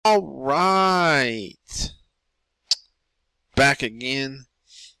All right, back again.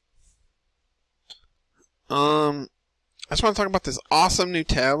 I just want to talk about this awesome new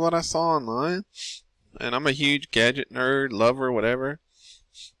tablet I saw online, and I'm a huge gadget nerd, lover, whatever.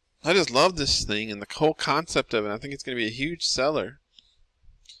 I just love this thing and the whole concept of it. I think it's going to be a huge seller.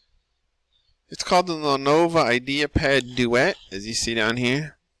 It's called the Lenovo IdeaPad Duet, as you see down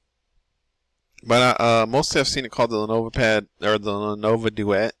here. But mostly I've seen it called the Lenovo Pad or the Lenovo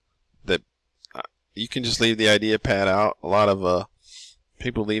Duet. That you can just leave the IdeaPad out. A lot of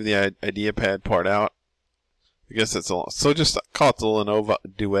people leave the IdeaPad part out. I guess that's a lot. So just call it the Lenovo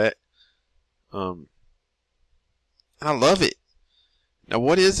Duet. And I love it. Now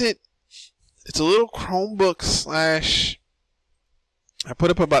what is it? It's a little Chromebook slash. I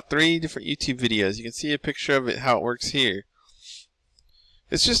put up about 3 different YouTube videos. You can see a picture of it, how it works here.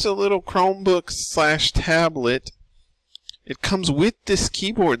 It's just a little Chromebook slash tablet. It comes with this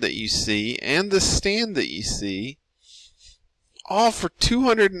keyboard that you see and the stand that you see, all for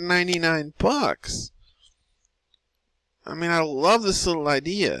 $299. I mean, I love this little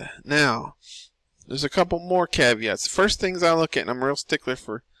idea. Now, there's a couple more caveats. First things I look at, and I'm a real stickler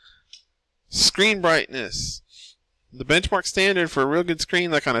for screen brightness. The benchmark standard for a real good screen,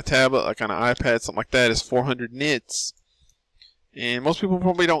 like on a tablet, like on an iPad, something like that, is 400 nits. And most people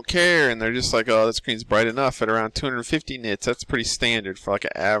probably don't care, and they're just like, oh, that screen's bright enough at around 250 nits. That's pretty standard for like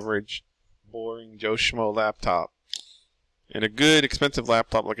an average, boring Joe Schmo laptop. And a good, expensive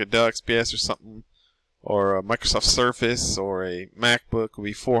laptop like a Dell XPS or something, or a Microsoft Surface or a MacBook will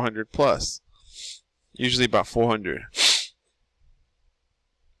be 400 plus. Usually about 400.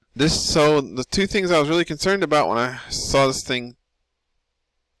 So the 2 things I was really concerned about when I saw this thing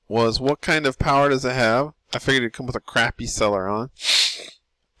was what kind of power does it have? I figured it'd come with a crappy Celeron.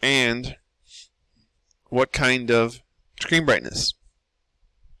 And what kind of screen brightness?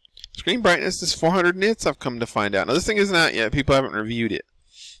 Screen brightness is 400 nits, I've come to find out. Now this thing isn't out yet. People haven't reviewed it.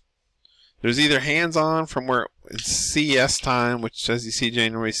 There's either hands-on from where it's CES time, which as you see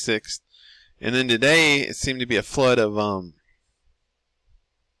January 6th. And then today it seemed to be a flood of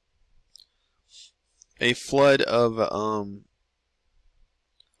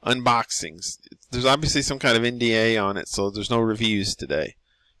unboxings. There's obviously some kind of NDA on it, so there's no reviews today.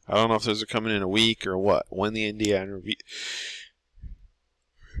 I don't know if those are coming in a week or what. When the NDA and review.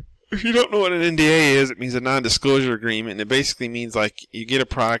 If you don't know what an NDA is, it means a non-disclosure agreement, and it basically means like you get a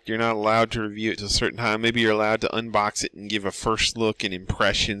product, you're not allowed to review it to a certain time. Maybe you're allowed to unbox it and give a first look and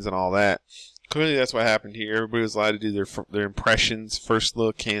impressions and all that. Clearly, that's what happened here. Everybody was allowed to do their impressions, first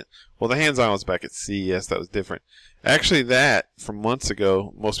look. Well, the hands-on was back at CES. That was different. Actually, that from months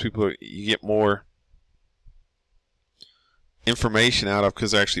ago, most people you get more information out of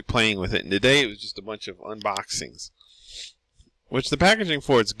because they're actually playing with it. And today it was just a bunch of unboxings, which the packaging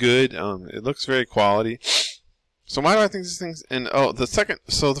for it's good. It looks very quality. So why do I think this thing's? And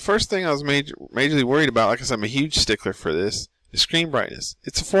the first thing I was majorly worried about, like I said, I'm a huge stickler for this, is screen brightness.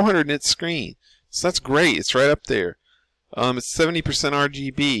 It's a 400 nit screen, so that's great. It's right up there. It's 70%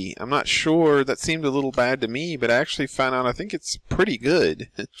 RGB. I'm not sure. That seemed a little bad to me, but I actually found out I think it's pretty good.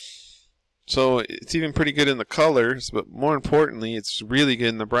 So it's even pretty good in the colors, but more importantly, it's really good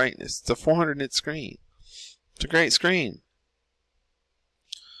in the brightness. It's a 400 nit screen. It's a great screen.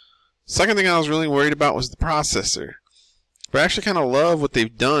 Second thing I was really worried about was the processor. But I actually kind of love what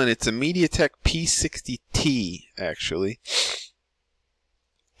they've done. It's a MediaTek P60T, actually.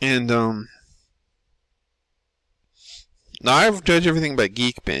 And, now I judge everything by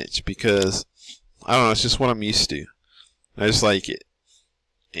Geekbench because, I don't know, it's just what I'm used to. I just like it.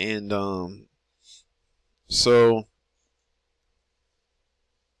 And, so,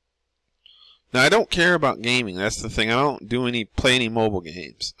 now I don't care about gaming. That's the thing. I don't play any mobile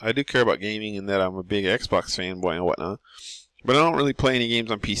games. I do care about gaming in that I'm a big Xbox fanboy and whatnot. But I don't really play any games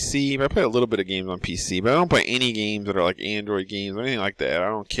on PC. I play a little bit of games on PC, but I don't play any games that are like Android games or anything like that. I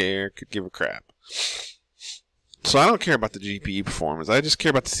don't care. Could give a crap. So I don't care about the GPU performance. I just care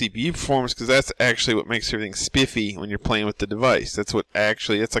about the CPU performance because that's actually what makes everything spiffy when you're playing with the device. That's like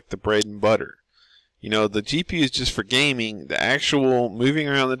the bread and butter. You know, the GPU is just for gaming. The actual moving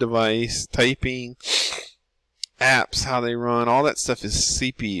around the device, typing, apps, how they run, all that stuff is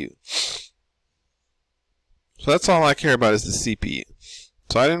CPU. So that's all I care about is the CPU.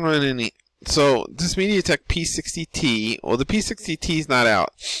 So I didn't run any. So this MediaTek P60T, well, the P60T is not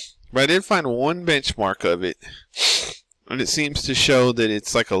out. But I did find one benchmark of it, and it seems to show that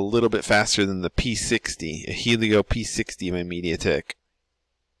it's like a little bit faster than the P60, a Helio P60 by MediaTek.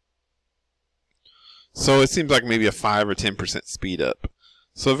 So it seems like maybe a 5 or 10% speed up.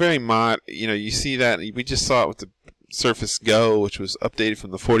 So very you see that, we just saw it with the Surface Go, which was updated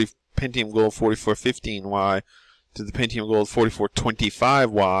from the Pentium Gold 4415Y to the Pentium Gold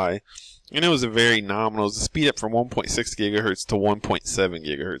 4425Y, and it was a very nominal. It was a speed up from 1.6 gigahertz to 1.7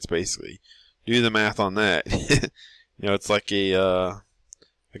 gigahertz, basically. Do the math on that. You know, it's like a,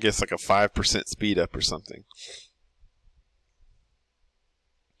 I guess like a 5% speed up or something.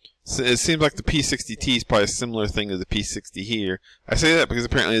 So it seems like the P60T is probably a similar thing to the P60 here. I say that because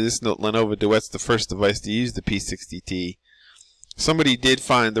apparently this Lenovo Duet's the first device to use the P60T. Somebody did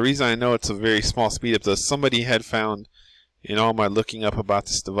find, the reason I know it's a very small speed up, though, somebody had found, in all my looking up about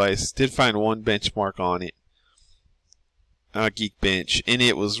this device, did find one benchmark on it, Geekbench, and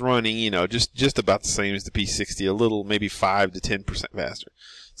it was running, you know, just about the same as the P60, a little, maybe 5 to 10% faster.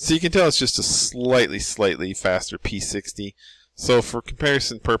 So you can tell it's just a slightly faster P60. So for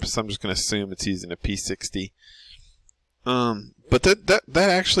comparison purpose, I'm just going to assume it's using a P60. But that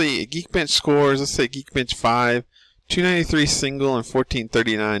actually, Geekbench scores, let's say Geekbench 5, 293 single and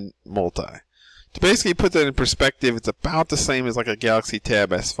 1439 multi. To basically put that in perspective, it's about the same as like a Galaxy Tab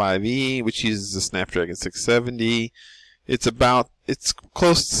S5e, which uses a Snapdragon 670. It's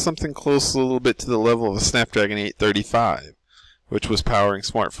close to something close a little bit to the level of a Snapdragon 835, which was powering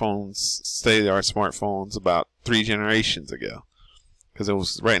smartphones, state-of-the-art smartphones, about 3 generations ago. Because it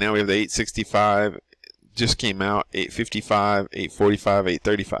was, right now we have the 865, just came out, 855, 845,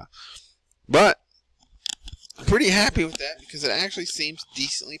 835. But I'm pretty happy with that because it actually seems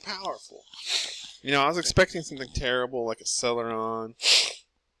decently powerful. You know, I was expecting something terrible like a Celeron,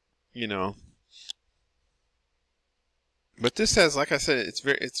 you know. But this has, like I said,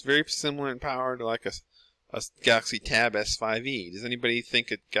 it's very similar in power to like a Galaxy Tab S5e. Does anybody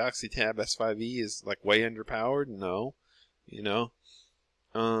think a Galaxy Tab S5e is like way underpowered? No. You know.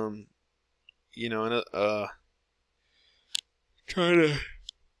 You know, and trying to.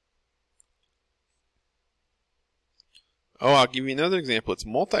 Oh, I'll give you another example. Its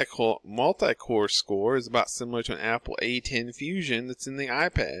multi-core score is about similar to an Apple A10 Fusion that's in the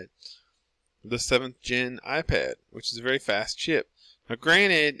iPad, the 7th gen iPad, which is a very fast chip. Now,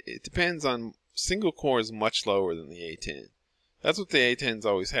 granted, it depends on, single core is much lower than the A10. That's what the A10's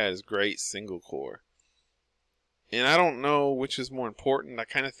always had, is great single core. And I don't know which is more important. I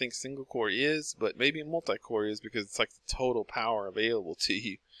kind of think single core is, but maybe multi-core is because it's like the total power available to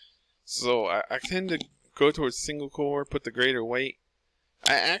you. So I tend to go towards single core, put the greater weight.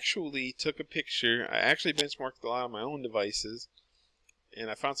 I actually took a picture. I actually benchmarked a lot of my own devices, and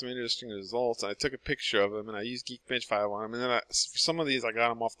I found some interesting results. I took a picture of them, and I used Geekbench 5 on them. And then for some of these, I got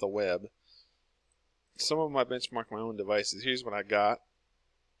them off the web. Some of them I benchmarked my own devices. Here's what I got.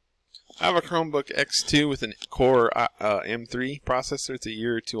 I have a Chromebook X2 with an Core M3 processor. It's a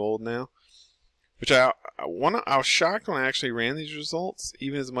year or two old now. Which I was shocked when I actually ran these results,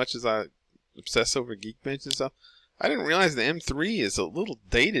 even as much as I obsess over Geekbench and stuff. I didn't realize the M3 is a little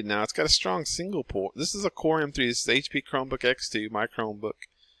dated now. It's got a strong single port. This is a Core M3. This is HP Chromebook X2, my Chromebook,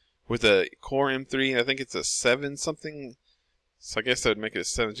 with a Core M3. I think it's a 7 something. So I guess that would make it a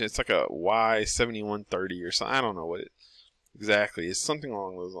 7. It's like a Y7130 or something. I don't know what it exactly is. Something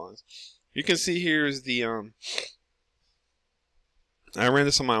along those lines. You can see here is the I ran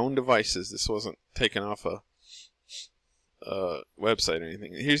this on my own devices. This wasn't taken off a website or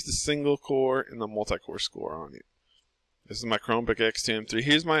anything. Here's the single core and the multi-core score on it. This is my Chromebook X2 M3.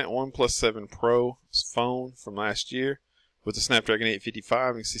 Here's my OnePlus 7 Pro phone from last year with the Snapdragon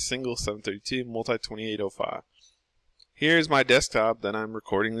 855. You can see single 732, multi 2805. Here's my desktop that I'm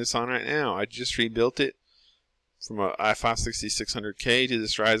recording this on right now. I just rebuilt it from a i5 6600K to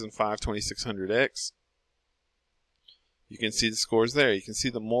this Ryzen 5 2600X. You can see the scores there. You can see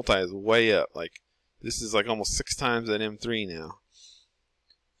the multi is way up. Like, this is like almost 6 times that M3 now.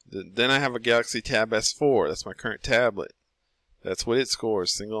 Then I have a Galaxy Tab S4. That's my current tablet. That's what it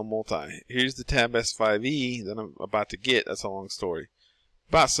scores, single and multi. Here's the Tab S5e that I'm about to get. That's a long story.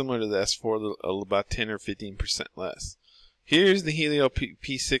 About similar to the S4, about 10 or 15% less. Here's the Helio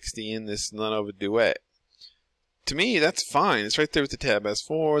P60 in this Lenovo Duet. To me, that's fine. It's right there with the Tab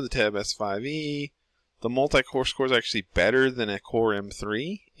S4, the Tab S5e. The multi-core score is actually better than a Core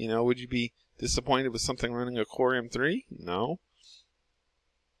M3. You know, would you be disappointed with something running a Core M3? No.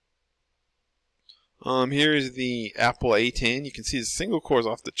 Here is the Apple A10. You can see the single core is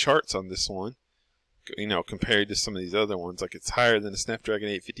off the charts on this one. You know, compared to some of these other ones. Like, it's higher than the Snapdragon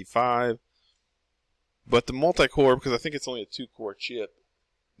 855. But the multi-core, because I think it's only a 2-core chip,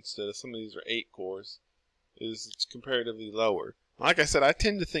 instead of some of these are 8 cores, is comparatively lower. Like I said, I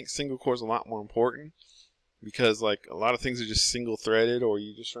tend to think single core is a lot more important. Because, like, a lot of things are just single-threaded, or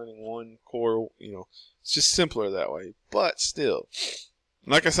you're just running one core, you know. It's just simpler that way. But still,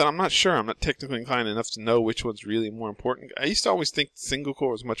 Like I said, I'm not sure. I'm not technically inclined enough to know which one's really more important. I used to always think single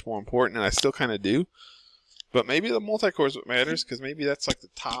core was much more important, and I still kind of do. But maybe the multi-core is what matters, because maybe that's like the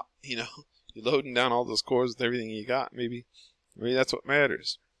top, you know. You're loading down all those cores with everything you got. Maybe that's what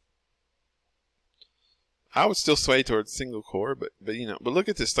matters. I would still sway towards single core, but look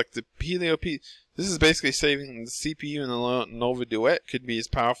at this. Like the Helio P, this is basically saving the CPU in the Lenovo Duet could be as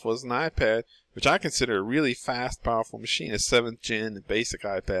powerful as an iPad, which I consider a really fast, powerful machine. A 7th gen basic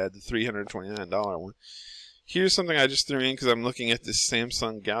iPad, the $329 one. Here's something I just threw in because I'm looking at this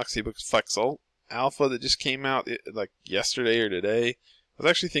Samsung Galaxy Book Flex Alpha that just came out like yesterday or today. I was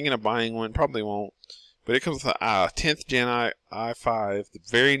actually thinking of buying one, probably won't. But it comes with a 10th gen i5, the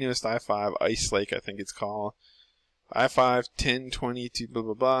very newest i5, Ice Lake I think it's called. i5 1022 blah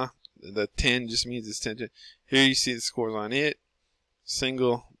blah blah. The 10 just means it's 10. Here you see the scores on it.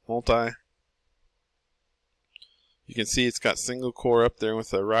 Single, multi. You can see it's got single core up there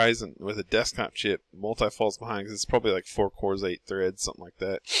with a Ryzen with a desktop chip. Multi falls behind because it's probably like 4 cores, 8 threads, something like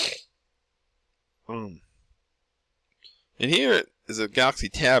that. And here is a Galaxy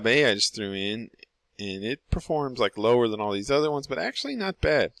Tab A I just threw in. And it performs like lower than all these other ones, but actually not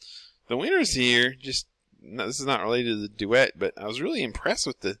bad. The winners here, this is not related to the Duet, but I was really impressed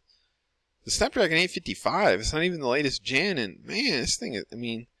with the Snapdragon 855. It's not even the latest gen, and man, this thing, I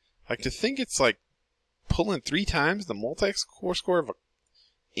mean, like to think it's like pulling 3 times the multi-core score of a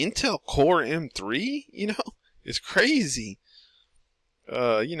Intel Core M3, you know, it's crazy.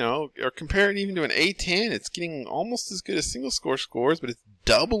 You know, or compare it even to an A10, it's getting almost as good as single score scores, but it's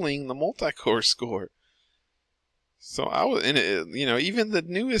doubling the multi-core score. So I was in it, you know, even the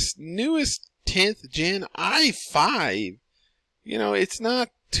newest 10th gen i5, you know, it's not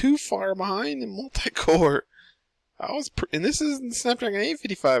too far behind in multi-core. And this is the Snapdragon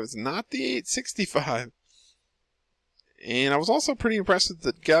 855, it's not the 865. And I was also pretty impressed with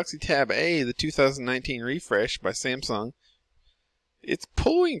the Galaxy Tab A, the 2019 refresh by Samsung. It's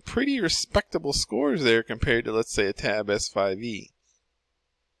pulling pretty respectable scores there compared to, let's say, a Tab S5e.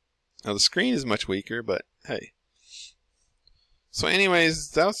 Now, the screen is much weaker, but hey. So anyways,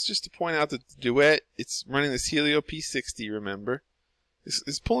 that was just to point out that the Duet, it's running this Helio P60, remember?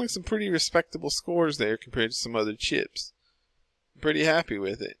 It's pulling some pretty respectable scores there compared to some other chips. I'm pretty happy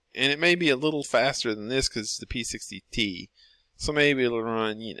with it. And it may be a little faster than this because it's the P60T. So maybe it'll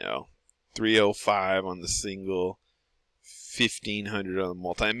run, you know, 305 on the single, 1500 on the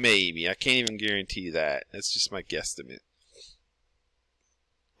multi, maybe. I can't even guarantee that. That's just my guesstimate.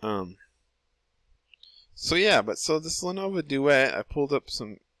 So yeah, so this Lenovo Duet, I pulled up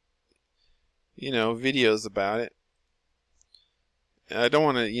some, you know, videos about it. I don't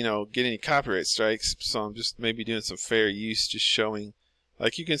want to, you know, get any copyright strikes, so I'm just maybe doing some fair use, just showing.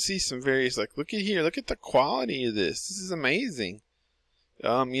 Like you can see some various, like look at here, look at the quality of this. This is amazing.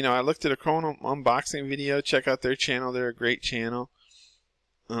 You know, I looked at a Chrome unboxing video. Check out their channel. They're a great channel.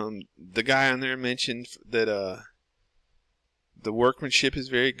 The guy on there mentioned that the workmanship is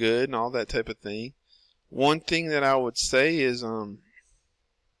very good and all that type of thing. One thing that I would say is, so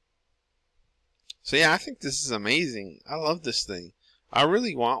yeah, I think this is amazing. I love this thing. I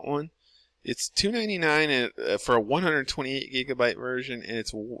really want one. It's $299 for a 128 gigabyte version, and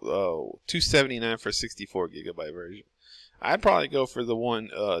it's $279 for a 64 gigabyte version. I'd probably go for the one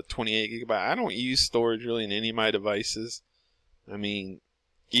 28 gigabyte. I don't use storage really in any of my devices. I mean,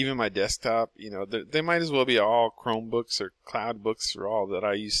 even my desktop, you know, they might as well be all Chromebooks or cloud books for all that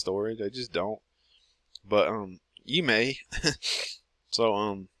I use storage. I just don't. But you may.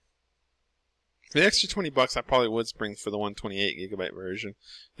 So for the extra $20, I probably would spring for the 128 gigabyte version.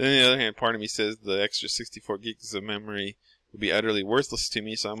 Then on the other hand, part of me says the extra 64 gigs of memory would be utterly worthless to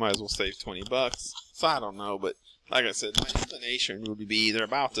me, so I might as well save $20. So I don't know, but like I said, my inclination would be either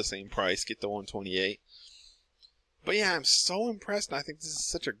about the same price, get the 128. But yeah, I'm so impressed, and I think this is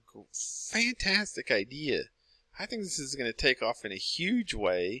such a fantastic idea. I think this is going to take off in a huge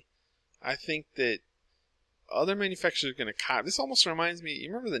way. I think that other manufacturers are going to copy. This almost reminds me, you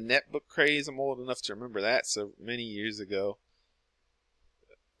remember the netbook craze? I'm old enough to remember that so many years ago.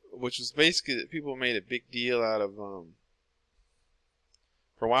 Which was basically that people made a big deal out of, for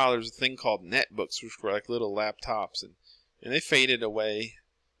a while there was a thing called netbooks, which were like little laptops, and they faded away.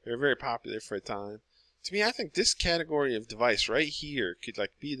 They were very popular for a time. To me, I think this category of device right here could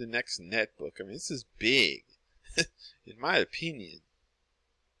like be the next netbook. I mean, this is big, in my opinion.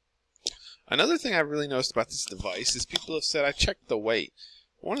 Another thing I've really noticed about this device is people have said, I checked the weight.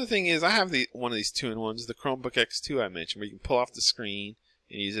 One of the things is I have one of these 2-in-1s, the Chromebook X2 I mentioned, where you can pull off the screen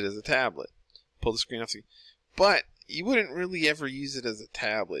and use it as a tablet. Pull the screen off the screen. But you wouldn't really ever use it as a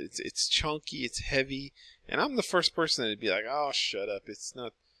tablet. It's chunky, it's heavy, and I'm the first person that'd be like, oh, shut up, it's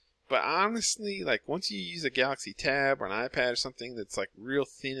not. But honestly, like once you use a Galaxy Tab or an iPad or something that's like real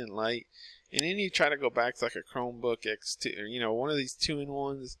thin and light, and then you try to go back to like a Chromebook X2 or one of these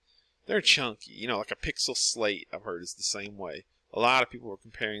 2-in-1s, they're chunky. Like a Pixel Slate, I've heard is the same way. A lot of people were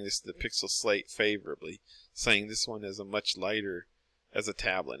comparing this to the Pixel Slate favorably, saying this one is a much lighter as a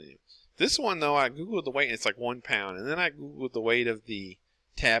tablet. This one, though, I Googled the weight, and it's like 1 pound. And then I Googled the weight of the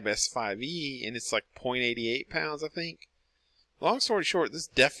Tab S5e, and it's like 0.88 pounds, I think. Long story short, this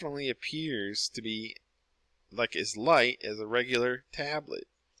definitely appears to be like as light as a regular tablet.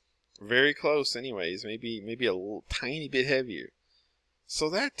 Very close, anyways. Maybe a little tiny bit heavier. So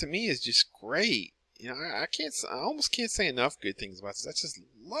that, to me, is just great. I almost can't say enough good things about this. I just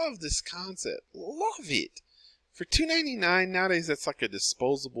love this concept. Love it. For $299 nowadays, that's like a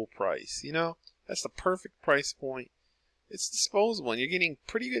disposable price. That's the perfect price point. It's disposable, and you're getting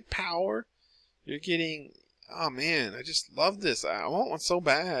pretty good power. You're getting, oh man, I just love this. I want one so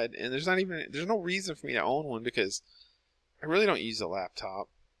bad, and there's no reason for me to own one because I really don't use a laptop,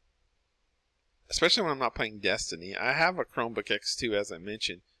 especially when I'm not playing Destiny. I have a Chromebook X2, as I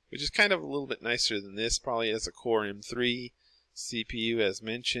mentioned, which is kind of a little bit nicer than this. Probably has a Core M3 CPU, as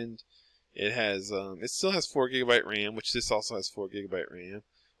mentioned. It has, it still has 4 GB RAM, which this also has 4 GB RAM.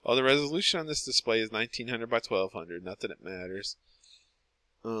 Oh, the resolution on this display is 1900 by 1200. Not that it matters.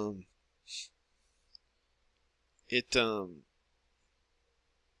 What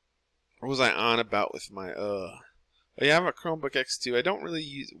was I on about with my, oh yeah, I have a Chromebook X2. I don't really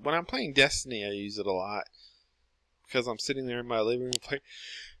use, when I'm playing Destiny, I use it a lot. Because I'm sitting there in my living room playing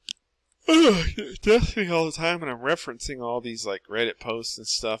Destiny all the time, and I'm referencing all these like Reddit posts and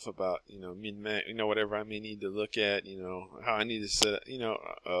stuff about whatever I may need to look at, how I need to set,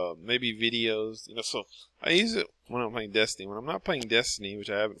 maybe videos, So I use it when I'm playing Destiny. When I'm not playing Destiny, which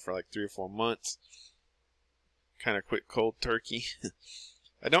I haven't for like 3 or 4 months, kind of quick cold turkey.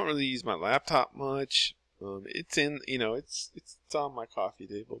 I don't really use my laptop much. It's in, it's on my coffee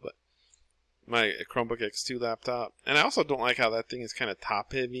table, but my Chromebook X2 laptop, and I also don't like how that thing is kind of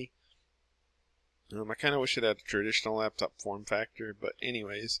top heavy. I kind of wish it had a traditional laptop form factor, but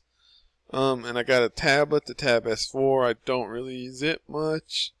anyways. And I got a tablet, the Tab S4. I don't really use it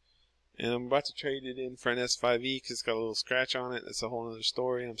much. And I'm about to trade it in for an S5e because it's got a little scratch on it. That's a whole other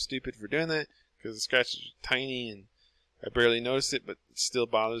story. I'm stupid for doing that because the scratch is tiny and I barely notice it, but it still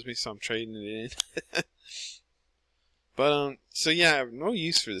bothers me, so I'm trading it in. But, so yeah, I have no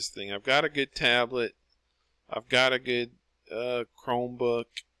use for this thing. I've got a good tablet. I've got a good Chromebook.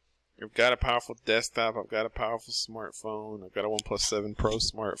 I've got a powerful desktop. I've got a powerful smartphone. I've got a OnePlus 7 Pro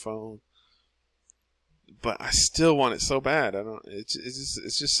smartphone. But I still want it so bad. It's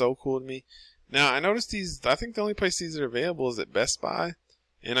just so cool to me. Now, I noticed these, I think the only place these are available is at Best Buy.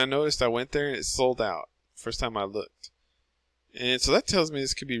 And I noticed I went there and it's sold out. First time I looked. And so that tells me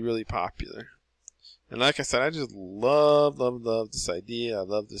this could be really popular. And like I said, I just love this idea. I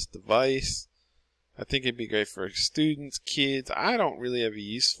love this device. I think it'd be great for students, kids. I don't really have a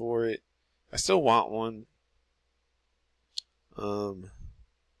use for it. I still want one.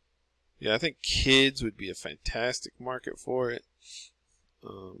 Yeah, I think kids would be a fantastic market for it.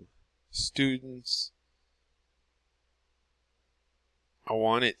 Students. I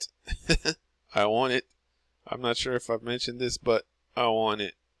want it. I want it. I'm not sure if I've mentioned this, but I want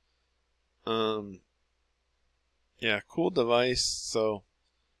it. Yeah, cool device. So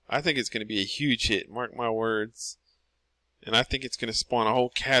I think it's going to be a huge hit. Mark my words. And I think it's going to spawn a whole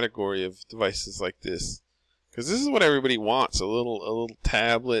category of devices like this. Because this is what everybody wants. A little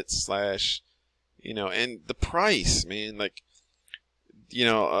tablet slash, and the price, man. Like,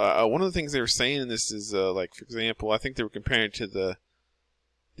 one of the things they were saying in this is, like, for example, I think they were comparing it to the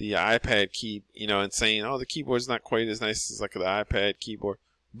iPad key, and saying, oh, the keyboard's not quite as nice as like the iPad keyboard.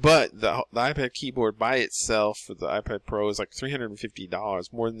 But the iPad keyboard by itself for the iPad Pro is like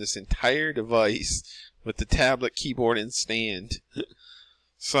 $350, more than this entire device with the tablet, keyboard, and stand.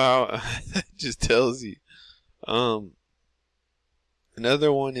 So that just tells you.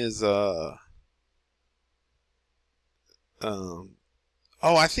 Another one is oh,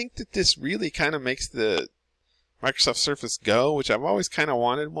 I think that this really kind of makes the Microsoft Surface Go, which I've always kind of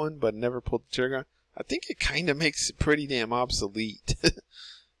wanted one, but never pulled the trigger on. I think it kind of makes it pretty damn obsolete.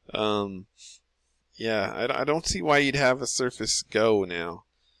 Yeah, I don't see why you'd have a Surface Go now.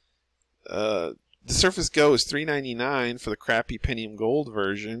 The Surface Go is $399 for the crappy Pentium Gold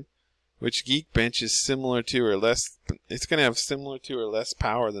version, which Geekbench is similar to or less. It's going to have similar to or less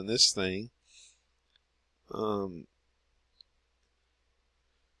power than this thing.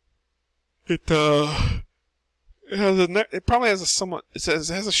 It probably has a somewhat. It says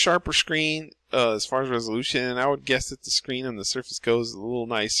it has a sharper screen as far as resolution, and I would guess that the screen on the Surface Go is a little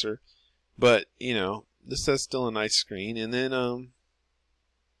nicer. But you know, this is still a nice screen. And then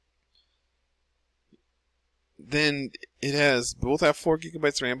it has both have 4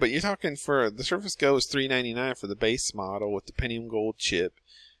 gigabytes RAM. But you're talking for the Surface Go is $399 for the base model with the Pentium Gold chip.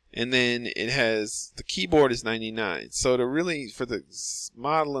 And then it has the keyboard is $99. So to really for the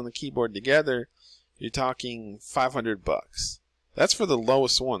model and the keyboard together, you're talking $500. That's for the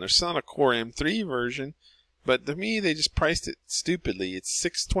lowest one. They're selling a Core M3 version, but to me they just priced it stupidly. It's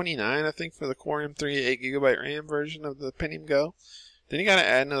 $629, I think, for the Core M3 8GB RAM version of the Pentium Go. Then you got to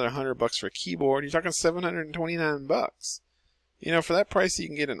add another $100 for a keyboard. You're talking $729. You know, for that price, you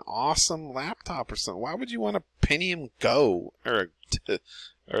can get an awesome laptop or something. Why would you want a Pentium Go or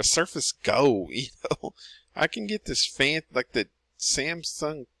a Surface Go? You know, I can get this like the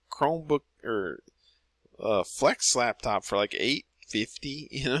Samsung Chromebook or Flex laptop for like $850.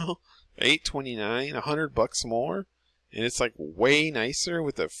 You know, $829, $100 more, and it's like way nicer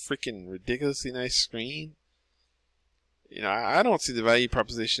with a freaking ridiculously nice screen. You know, I don't see the value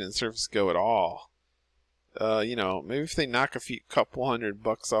proposition in Surface Go at all. You know, maybe if they knock couple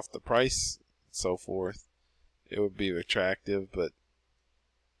 $100 off the price and so forth, it would be attractive. But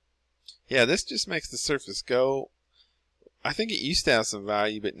yeah, this just makes the Surface Go. I think it used to have some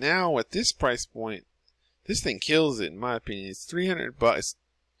value, but now at this price point, this thing kills it in my opinion. It's $300,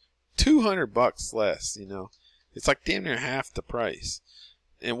 $200 less. You know, it's like damn near half the price.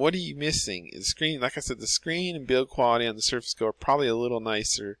 And what are you missing? The screen, like I said, the screen and build quality on the Surface Go are probably a little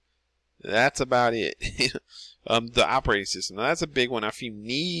nicer. That's about it. The operating system. Now, that's a big one. Now, if you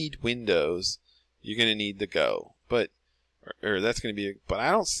need Windows, you're going to need the Go. But that's going to be. But I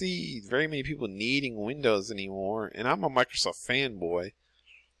don't see very many people needing Windows anymore. And I'm a Microsoft fanboy.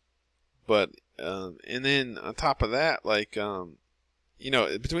 But and then on top of that, like you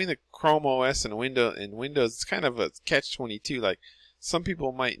know, between the Chrome OS and Windows, it's kind of a catch-22. Like some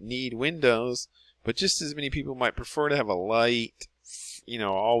people might need Windows, but just as many people might prefer to have a light, you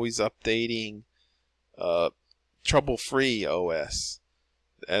know, always updating, trouble-free OS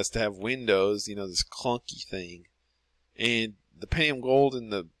as to have Windows, you know, this clunky thing. And the Pentium Gold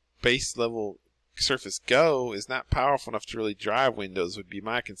and the base level Surface Go is not powerful enough to really drive Windows, would be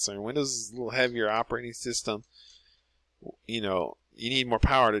my concern. Windows is a little heavier operating system. You know, you need more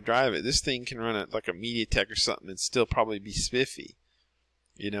power to drive it. This thing can run it like a MediaTek or something and still probably be spiffy.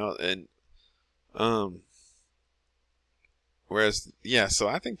 You know, and whereas, yeah, so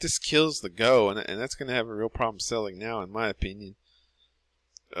I think this kills the Go, and that's going to have a real problem selling now, in my opinion.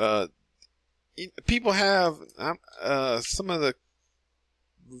 People have some of the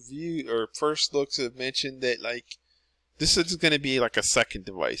review or first looks have mentioned that like this is going to be like a second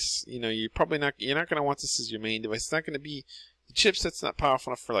device. You know, you're not going to want this as your main device. It's not going to be the chipset's not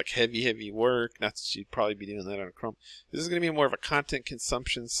powerful enough for like heavy work. Not that you'd probably be doing that on a Chrome. This is going to be more of a content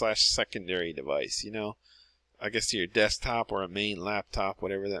consumption / secondary device. You know, I guess to your desktop or a main laptop,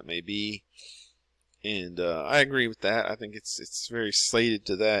 whatever that may be. And I agree with that. I think it's very slated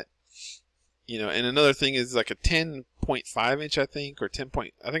to that. You know, and another thing is like a 10.5 inch, I think, or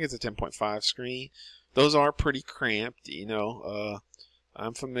I think it's a 10.5 screen. Those are pretty cramped. You know,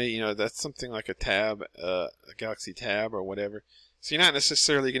 I'm familiar. You know, that's something like a Tab, a Galaxy Tab or whatever. So you're not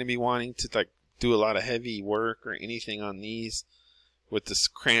necessarily going to be wanting to like do a lot of heavy work or anything on these with this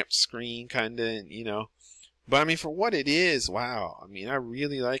cramped screen, kind of. You know, but I mean, for what it is, wow. I mean, I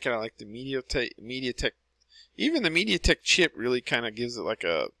really like it. I like the MediaTek. Even the MediaTek chip really kind of gives it like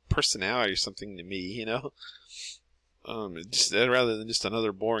a personality or something to me, you know. Just rather than just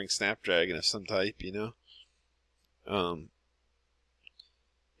another boring Snapdragon of some type, you know.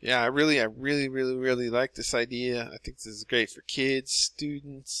 Yeah, I really like this idea. I think this is great for kids,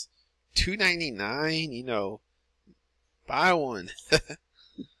 students. $299, you know, buy one.